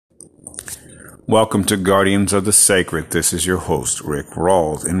Welcome to Guardians of the Sacred. This is your host, Rick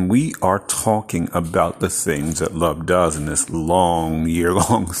Rawls, and we are talking about the things that love does in this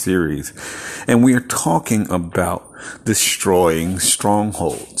year-long series. And we are talking about destroying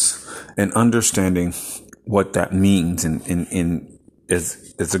strongholds and understanding what that means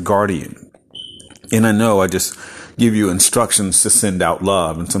as a guardian. And I know I just give you instructions to send out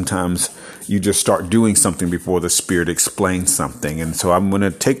love, and sometimes you just start doing something before the Spirit explains something. And so I'm going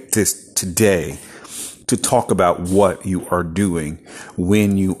to take this today to talk about what you are doing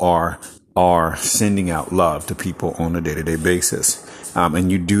when you are sending out love to people on a day-to-day basis. And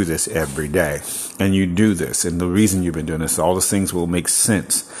you do this every day. And you do this. And the reason you've been doing this, all the things will make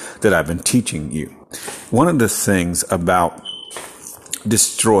sense that I've been teaching you. One of the things about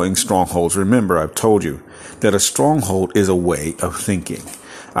destroying strongholds, remember, I've told you that a stronghold is a way of thinking.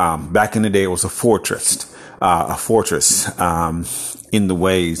 Back in the day, it was a fortress in the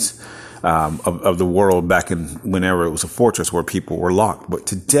ways of the world back in whenever it was a fortress where people were locked. But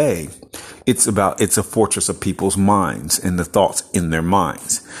today, it's a fortress of people's minds and the thoughts in their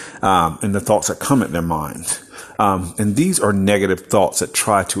minds, and the thoughts that come at their minds. And these are negative thoughts that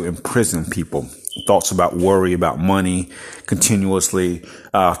try to imprison people. Thoughts about worry, about money continuously,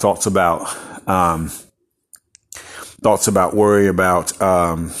 thoughts about worry about,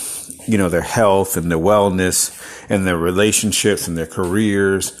 their health and their wellness and their relationships and their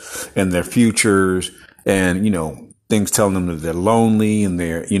careers and their futures, and, things telling them that they're lonely and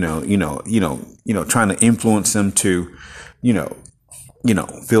they're, trying to influence them to,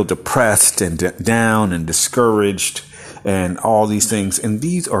 feel depressed and down and discouraged and all these things. And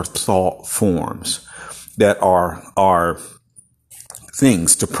these are thought forms that are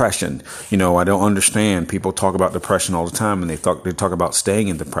things. Depression. I don't understand. People talk about depression all the time, and they talk about staying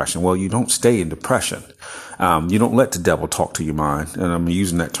in depression. Well, you don't stay in depression. You don't let the devil talk to your mind. And I'm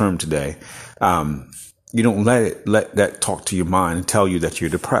using that term today. You don't let that talk to your mind and tell you that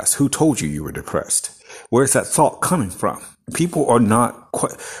you're depressed. Who told you were depressed? Where's that thought coming from? People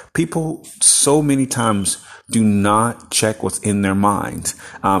so many times do not check what's in their minds.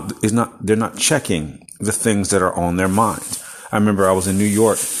 They're not checking the things that are on their minds. I remember I was in New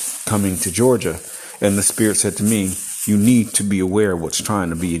York coming to Georgia, and the Spirit said to me, you need to be aware of what's trying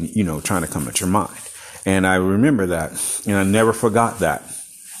to come at your mind. And I remember that, and I never forgot that,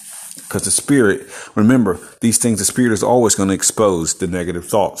 because the Spirit, remember these things, the Spirit is always going to expose the negative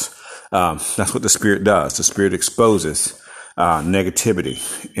thoughts. That's what the Spirit does. The Spirit exposes negativity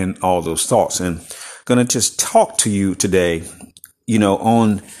in all those thoughts. And going to just talk to you today,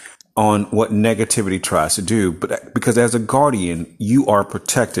 on what negativity tries to do. But because as a guardian, you are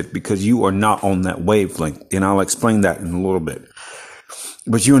protected because you are not on that wavelength. And I'll explain that in a little bit.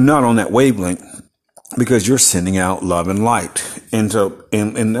 But you're not on that wavelength because you're sending out love and light. And so,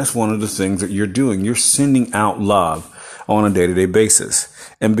 and that's one of the things that you're doing. You're sending out love on a day-to-day basis.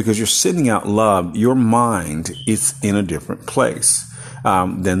 And because you're sending out love, your mind is in a different place.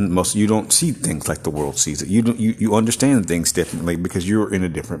 Then you don't see things like the world sees it. You understand things differently because you're in a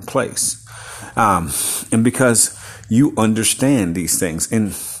different place. And because you understand these things.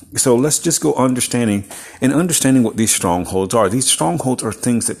 And so let's just go understanding what these strongholds are. These strongholds are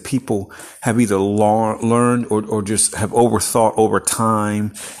things that people have either learned or just have overthought over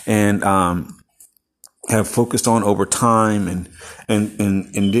time and, have focused on over time and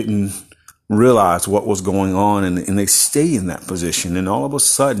didn't realize what was going on, and they stay in that position. And all of a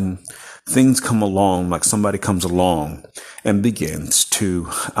sudden things come along, like somebody comes along and begins to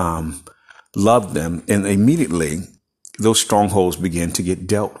love them, and immediately those strongholds begin to get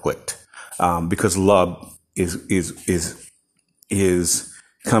dealt with, because love is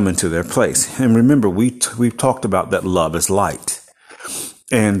coming to their place. And remember, we've talked about that love is light,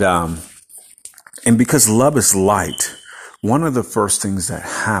 and because love is light, one of the first things that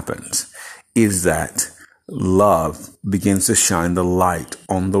happens is that love begins to shine the light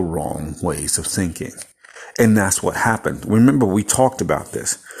on the wrong ways of thinking. And that's what happened. Remember, we talked about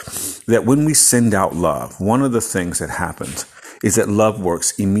this, that when we send out love, one of the things that happens is that love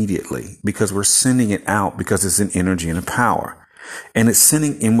works immediately because we're sending it out because it's an energy and a power. And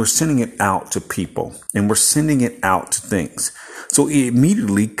we're sending it out to people, and we're sending it out to things. So it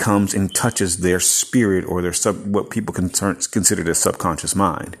immediately comes and touches their spirit or what people consider their subconscious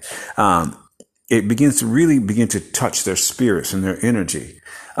mind. It begins to touch their spirits and their energy,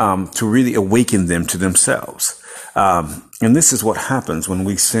 to really awaken them to themselves. And this is what happens when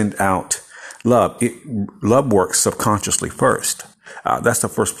we send out love. Love works subconsciously first. That's the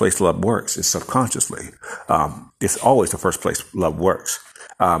first place love works, is subconsciously. It's always the first place love works,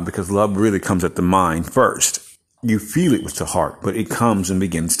 because love really comes at the mind first. You feel it with the heart, but it comes and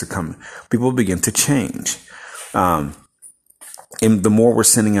begins to come. People begin to change. And the more we're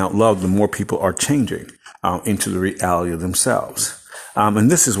sending out love, the more people are changing into the reality of themselves. And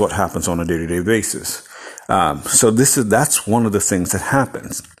this is what happens on a day-to-day basis. So that's one of the things that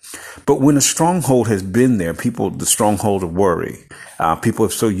happens. But when a stronghold has been there, the stronghold of worry, people are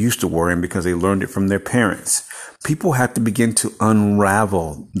so used to worrying because they learned it from their parents. People have to begin to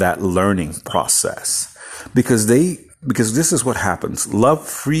unravel that learning process because this is what happens. Love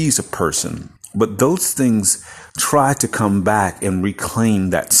frees a person, but those things try to come back and reclaim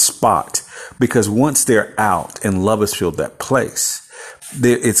that spot because once they're out and love has filled that place,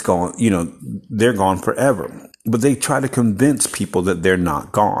 it's gone, they're gone forever. But they try to convince people that they're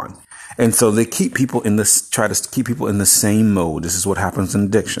not gone. And so they try to keep people in the same mode. This is what happens in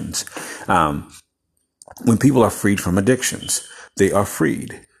addictions. When people are freed from addictions, they are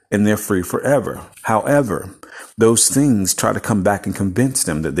freed and they're free forever. However, those things try to come back and convince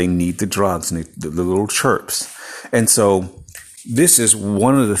them that they need the drugs and the little chirps. And so this is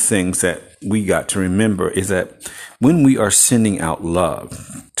one of the things that we got to remember is that when we are sending out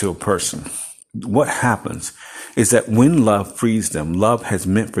love to a person, what happens is that when love frees them, love has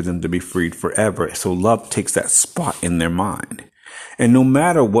meant for them to be freed forever. So love takes that spot in their mind. And no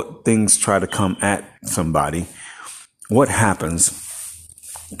matter what things try to come at somebody, what happens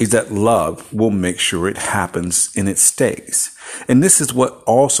is that love will make sure it happens and it stays. And this is what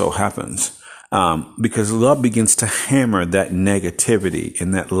also happens because love begins to hammer that negativity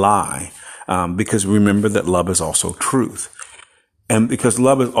and that lie. Because remember that love is also truth. And because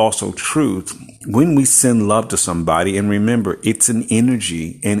love is also truth, when we send love to somebody, and remember, it's an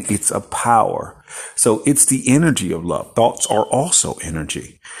energy and it's a power. So it's the energy of love. Thoughts are also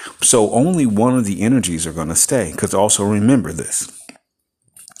energy. So only one of the energies are going to stay. Because also remember this.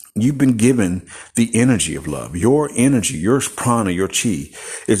 You've been given the energy of love. Your energy, your prana, your chi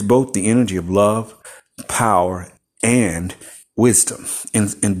is both the energy of love, power, and wisdom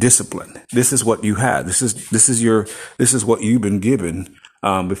and discipline. This is what you have. This is what you've been given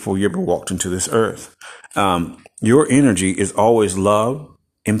before you ever walked into this earth. Your energy is always love,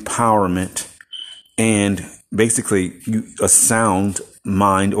 empowerment, and basically a sound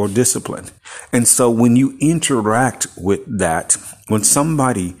mind or discipline. And so when you interact with that, when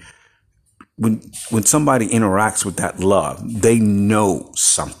somebody interacts with that love, they know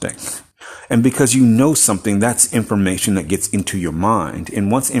something. And because you know something, that's information that gets into your mind. And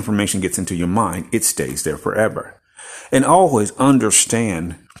once information gets into your mind, it stays there forever. And always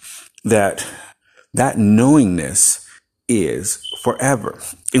understand that knowingness is forever.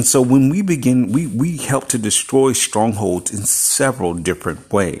 And so when we begin, we help to destroy strongholds in several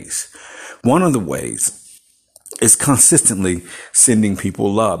different ways. One of the ways is consistently sending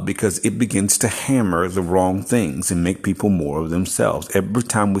people love because it begins to hammer the wrong things and make people more of themselves. Every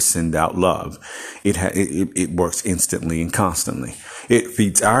time we send out love, it works instantly and constantly. It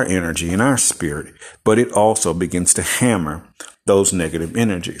feeds our energy and our spirit, but it also begins to hammer those negative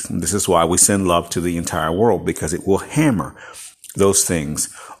energies. And this is why we send love to the entire world, because it will hammer those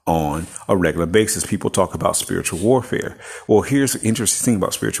things on a regular basis. People talk about spiritual warfare. Well, here's the interesting thing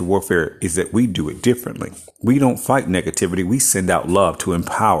about spiritual warfare is that we do it differently. We don't fight negativity. We send out love to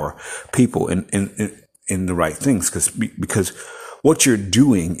empower people in the right things. Because what you're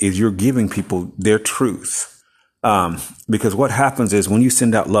doing is you're giving people their truth. Because what happens is when you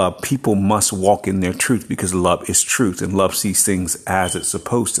send out love, people must walk in their truth because love is truth and love sees things as it's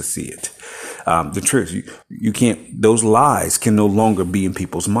supposed to see it. The truth, you can't, those lies can no longer be in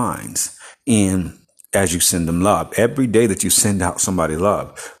people's minds. And as you send them love, every day that you send out somebody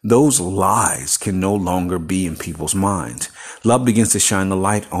love, those lies can no longer be in people's minds. Love begins to shine the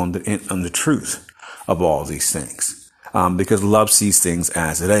light on the truth of all these things. Because love sees things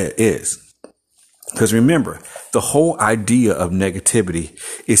as it is. Because remember, the whole idea of negativity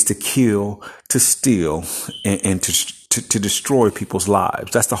is to kill, to steal, and to destroy people's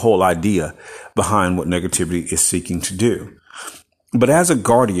lives. That's the whole idea behind what negativity is seeking to do. But as a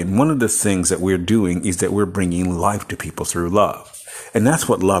guardian, one of the things that we're doing is that we're bringing life to people through love. And that's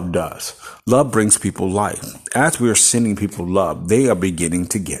what love does. Love brings people life. As we're sending people love, they are beginning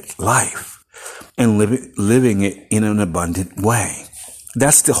to get life and living it in an abundant way.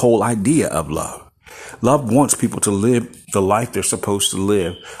 That's the whole idea of love. Love wants people to live the life they're supposed to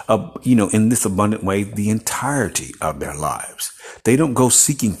live, in this abundant way, the entirety of their lives. They don't go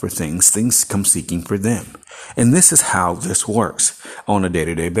seeking for things. Things come seeking for them. And this is how this works on a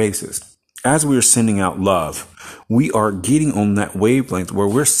day-to-day basis. As we are sending out love, we are getting on that wavelength where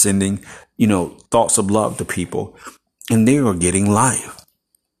we're sending, thoughts of love to people, and they are getting life.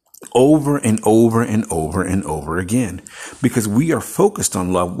 over and over and over and over again. Because we are focused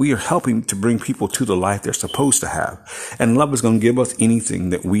on love. We are helping to bring people to the life they're supposed to have. And love is going to give us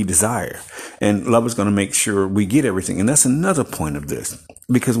anything that we desire. And love is going to make sure we get everything. And that's another point of this.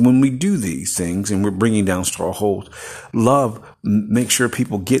 Because when we do these things and we're bringing down strongholds, love makes sure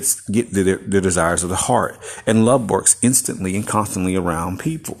people get their desires of the heart. And love works instantly and constantly around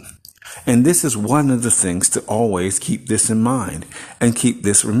people. And this is one of the things to always keep this in mind and keep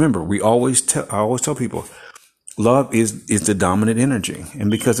this. Remember, I always tell people, love is the dominant energy.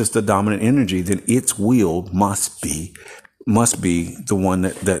 And because it's the dominant energy, then its will must be the one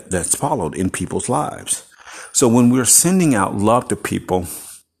that's followed in people's lives. So when we're sending out love to people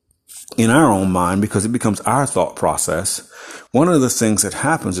in our own mind, because it becomes our thought process, one of the things that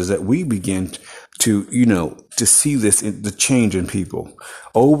happens is that we begin to see the change in people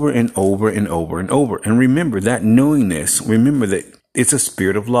over and over and over and over. And remember that remember that it's a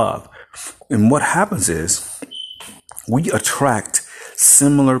spirit of love. And what happens is we attract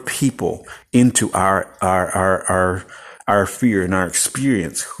similar people into our fear and our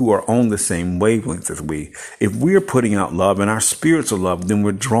experience who are on the same wavelength as we. If we're putting out love and our spirits of love, then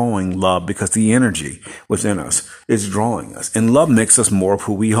we're drawing love because the energy within us is drawing us. And love makes us more of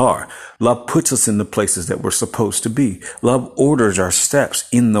who we are. Love puts us in the places that we're supposed to be. Love orders our steps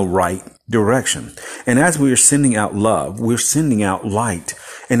in the right direction. And as we are sending out love, we're sending out light.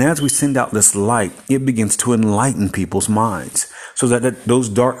 And as we send out this light, it begins to enlighten people's minds so that those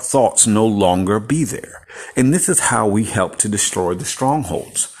dark thoughts no longer be there. And this is how we help to destroy the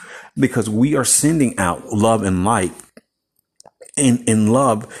strongholds, because we are sending out love and light. And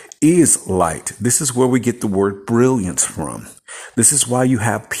love is light. This is where we get the word brilliance from. This is why you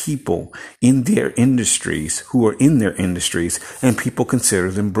have people in their industries who are in their industries and people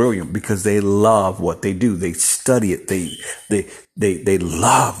consider them brilliant because they love what they do. They study it. They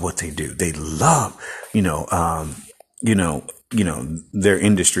love what they do. They love, their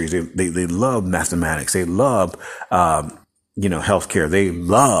industries. They love mathematics. They love, healthcare. They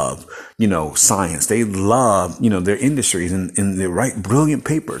love, science. They love, their industries and they write brilliant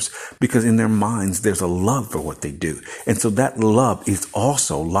papers because in their minds, there's a love for what they do. And so that love is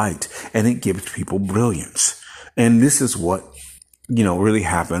also light and it gives people brilliance. And this is what, really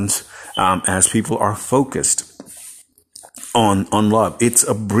happens, as people are focused on love. It's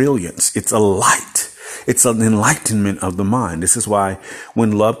a brilliance. It's a light. It's an enlightenment of the mind. This is why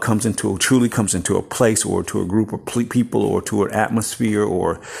when love truly comes into a place or to a group of people or to an atmosphere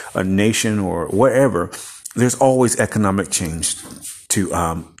or a nation or wherever, there's always economic change to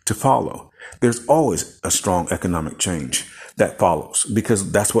follow. There's always a strong economic change that follows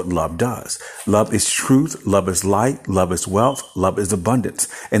because that's what love does. Love is truth. Love is light. Love is wealth. Love is abundance.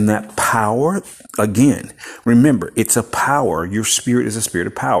 And that power, again, remember, it's a power. Your spirit is a spirit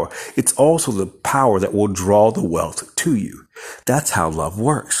of power. It's also the power that will draw the wealth to you. That's how love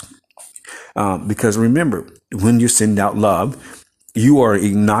works. Because remember, when you send out love, you are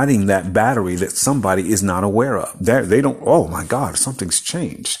igniting that battery that somebody is not aware of. They don't, oh my God, something's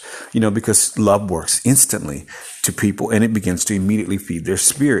changed, because love works instantly to people and it begins to immediately feed their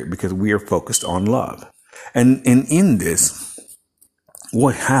spirit because we are focused on love. And in this,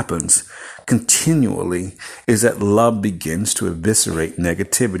 what happens continually is that love begins to eviscerate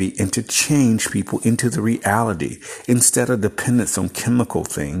negativity and to change people into the reality instead of dependence on chemical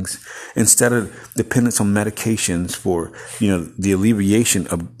things, instead of dependence on medications for, the alleviation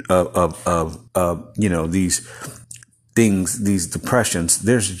of these things, these depressions.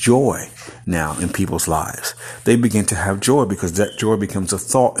 There's joy now in people's lives. They begin to have joy because that joy becomes a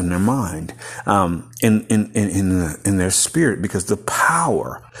thought in their mind, in their spirit, because the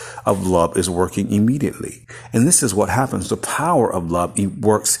power of love is working immediately. And this is what happens. The power of love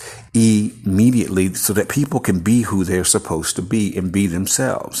works immediately so that people can be who they're supposed to be and be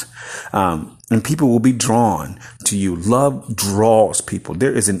themselves. And people will be drawn to you. Love draws people.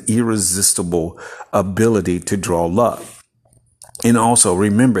 There is an irresistible ability to draw love. And also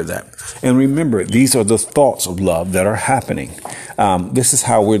remember that. And remember, these are the thoughts of love that are happening. This is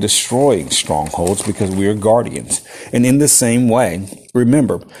how we're destroying strongholds because we are guardians. And in the same way,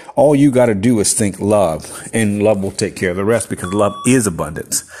 remember, all you got to do is think love and love will take care of the rest because love is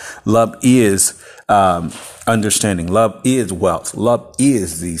abundance. Love is understanding. Love is wealth. Love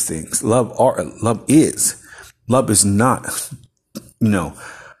is these things. Love is not,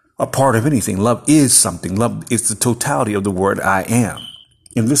 a part of anything. Love is something. Love is the totality of the word I am.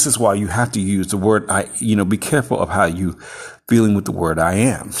 And this is why you have to use the word be careful of how you feeling with the word I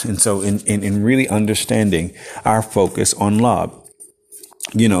am. And so in really understanding our focus on love,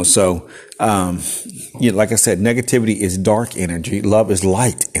 So, like I said, negativity is dark energy. Love is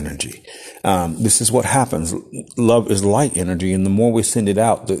light energy. This is what happens. Love is light energy. And the more we send it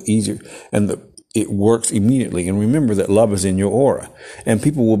out, the easier it works immediately. And remember that love is in your aura, and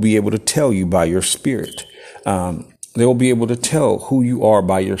people will be able to tell you by your spirit. They will be able to tell who you are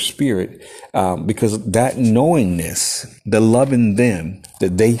by your spirit, because that knowingness, the love in them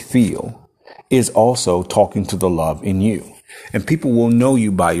that they feel, is also talking to the love in you. And people will know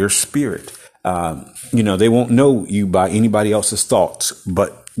you by your spirit. They won't know you by anybody else's thoughts,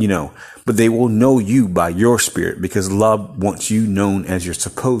 but they will know you by your spirit, because love wants you known as you're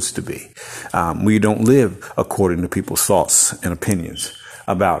supposed to be. We don't live according to people's thoughts and opinions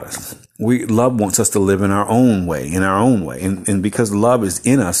about us. Love wants us to live in our own way, And because love is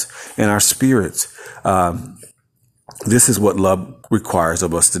in us, in our spirits, this is what love requires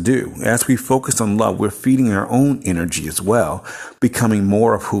of us to do. As we focus on love, we're feeding our own energy as well, becoming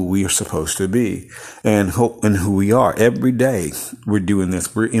more of who we are supposed to be and who we are. Every day we're doing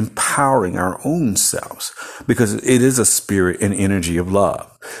this. We're empowering our own selves, because it is a spirit and energy of love.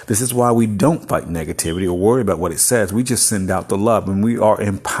 This is why we don't fight negativity or worry about what it says. We just send out the love, and we are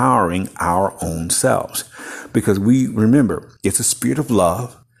empowering our own selves, because we remember it's a spirit of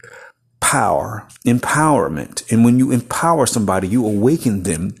love, power, empowerment. And when you empower somebody, you awaken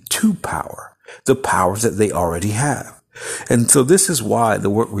them to power, the powers that they already have. And so this is why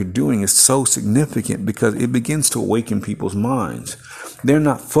the work we're doing is so significant, because it begins to awaken people's minds. They're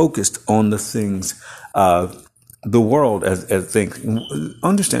not focused on the things of the world as things.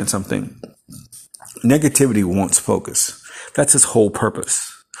 Understand something. Negativity wants focus. That's its whole purpose.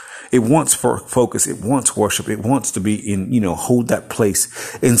 It wants focus. It wants worship. It wants to be hold that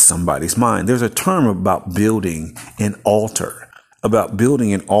place in somebody's mind. There's a term about building an altar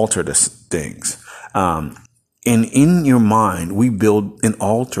to things. And in your mind, we build an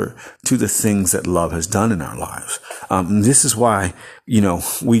altar to the things that love has done in our lives. This is why,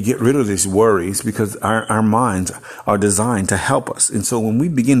 we get rid of these worries, because our minds are designed to help us. And so when we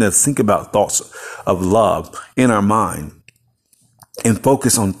begin to think about thoughts of love in our mind, and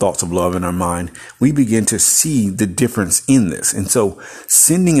focus on thoughts of love in our mind, we begin to see the difference in this. And so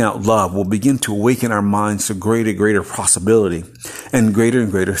sending out love will begin to awaken our minds to greater possibility and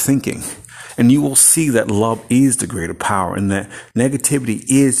greater thinking. And you will see that love is the greater power, and that negativity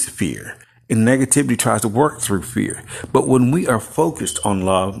is fear. And negativity tries to work through fear. But when we are focused on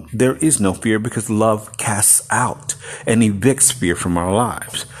love, there is no fear, because love casts out and evicts fear from our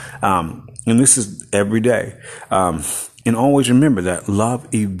lives. And this is every day. And always remember that love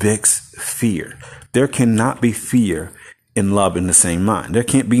evicts fear. There cannot be fear and love in the same mind. There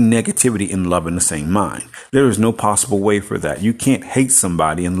can't be negativity and love in the same mind. There is no possible way for that. You can't hate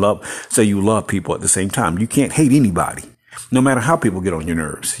somebody and say you love people at the same time. You can't hate anybody, no matter how people get on your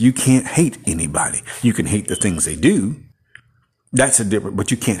nerves. You can't hate anybody. You can hate the things they do. That's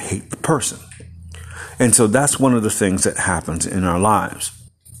but you can't hate the person. And so that's one of the things that happens in our lives.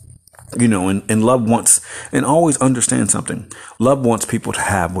 And love wants, and always understand something. Love wants people to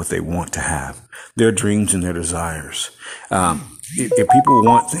have what they want to have, their dreams and their desires. If people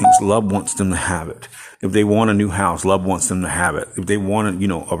want things, love wants them to have it. If they want a new house, love wants them to have it. If they want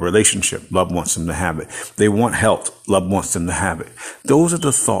a relationship, love wants them to have it. If they want health, love wants them to have it. Those are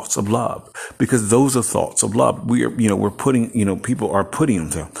the thoughts of love, because those are thoughts of love. We're putting, people are putting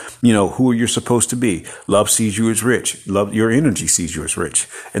them to, who you're supposed to be. Love sees you as rich. Love, your energy sees you as rich.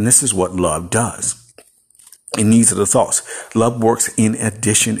 And this is what love does. And these are the thoughts. Love works in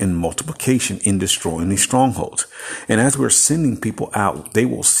addition and multiplication in destroying these strongholds. And as we're sending people out, they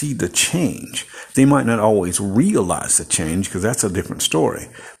will see the change. They might not always realize the change, because that's a different story,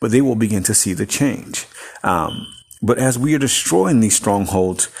 but they will begin to see the change. But as we are destroying these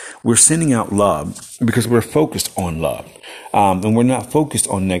strongholds, we're sending out love, because we're focused on love. And we're not focused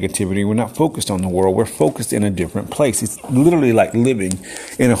on negativity. We're not focused on the world. We're focused in a different place. It's literally like living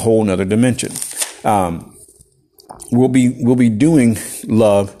in a whole nother dimension. We'll be doing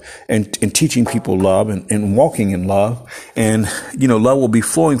love and teaching people love and walking in love. And, love will be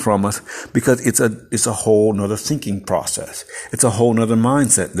flowing from us, because it's a whole nother thinking process. It's a whole nother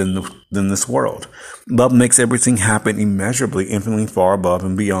mindset than this world. Love makes everything happen immeasurably, infinitely far above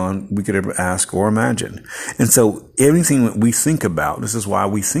and beyond we could ever ask or imagine. And so everything that we think about, this is why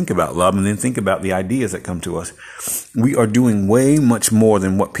we think about love and then think about the ideas that come to us. We are doing way much more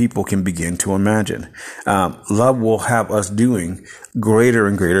than what people can begin to imagine. Love will have us doing great greater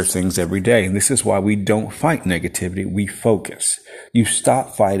and greater things every day. And this is why we don't fight negativity. We focus. You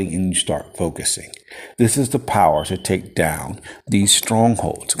stop fighting and you start focusing. This is the power to take down these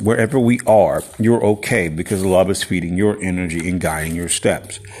strongholds. Wherever we are, you're okay because love is feeding your energy and guiding your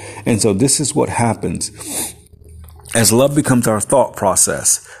steps. And so this is what happens. As love becomes our thought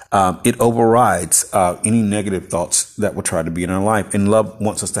process, it overrides any negative thoughts that will try to be in our life. And love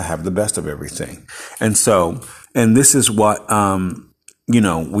wants us to have the best of everything. And so, and this is what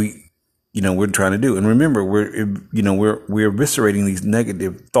we're trying to do. And remember, we're eviscerating these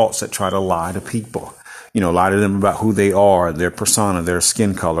negative thoughts that try to lie to people. Lie to them about who they are, their persona, their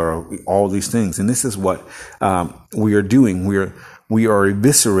skin color, all these things. And this is what we are doing. We are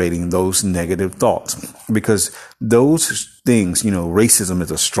eviscerating those negative thoughts because those things, racism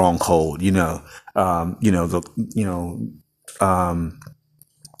is a stronghold,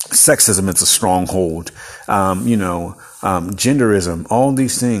 sexism is a stronghold, genderism, all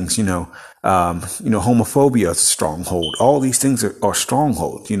these things, homophobia is a stronghold. All these things are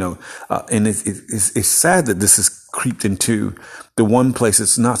strongholds, and it's sad that this has creeped into the one place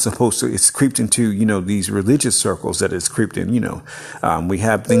it's not supposed to. It's creeped into, these religious circles that it's creeped in, we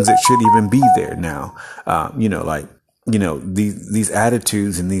have things that should even be there now, these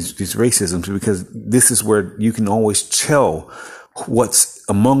attitudes and these racisms, because this is where you can always tell what's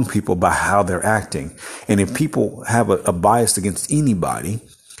among people by how they're acting. And if people have a bias against anybody,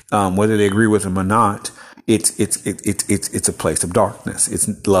 whether they agree with them or not, it's a place of darkness.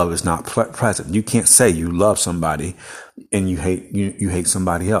 Love is not present. You can't say you love somebody and you hate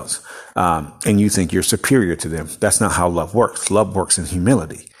somebody else, and you think you're superior to them. That's not how love works. Love works in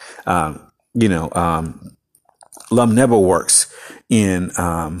humility. Love never works in,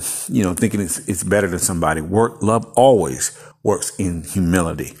 thinking it's better than somebody. Love always works in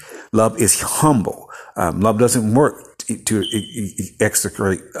humility. Love is humble. Love doesn't work to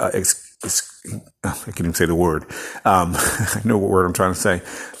execrate, I can't even say the word. I know what word I'm trying to say.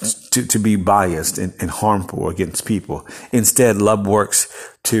 To be biased and harmful against people. Instead, love works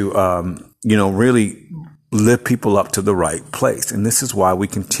to, really lift people up to the right place. And this is why we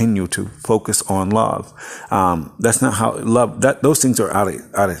continue to focus on love. That's not how those things are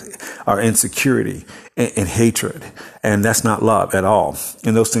are insecurity and hatred. And that's not love at all.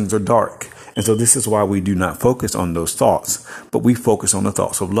 And those things are dark. And so this is why we do not focus on those thoughts, but we focus on the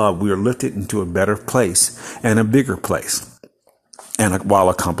thoughts of love. We are lifted into a better place and a bigger place, and while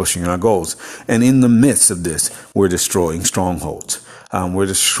accomplishing our goals. And in the midst of this, we're destroying strongholds. We're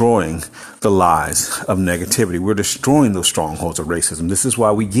destroying the lies of negativity. We're destroying those strongholds of racism. This is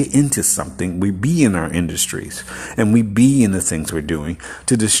why we get into something. We be in our industries and we be in the things we're doing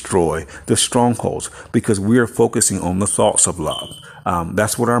to destroy the strongholds, because we're focusing on the thoughts of love.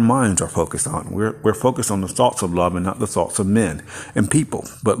 That's what our minds are focused on. We're focused on the thoughts of love and not the thoughts of men and people.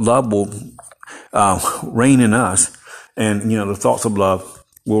 But love will reign in us, and the thoughts of love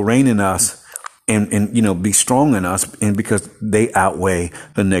will reign in us. And be strong in us, and because they outweigh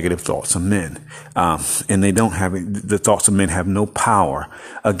the negative thoughts of men. And they don't have, the thoughts of men have no power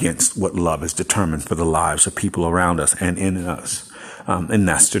against what love is determined for the lives of people around us and in us. And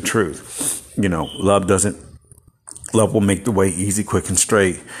that's the truth. Love will make the way easy, quick, and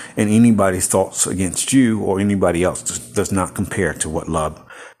straight. And anybody's thoughts against you or anybody else does not compare to what love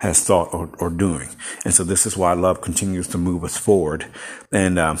has thought or doing. And so this is why love continues to move us forward.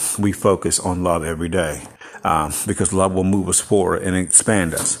 And we focus on love every day, because love will move us forward and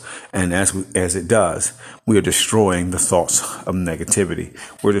expand us. And as it does, we are destroying the thoughts of negativity.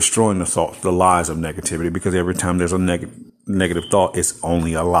 We're destroying the lies of negativity, because every time there's a negative thought, it's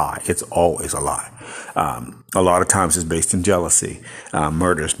only a lie. It's always a lie. A lot of times it's based in jealousy.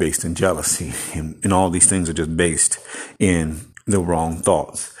 Murder is based in jealousy. And all these things are just based in the wrong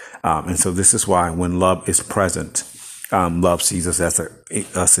thoughts. And so this is why when love is present, love sees us as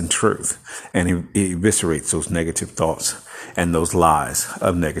us in truth, and it eviscerates those negative thoughts and those lies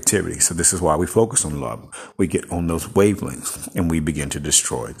of negativity. So this is why we focus on love. We get on those wavelengths and we begin to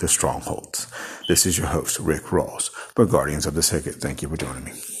destroy the strongholds. This is your host, Rick Ross, for Guardians of the Sacred. Thank you for joining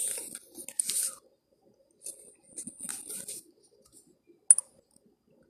me.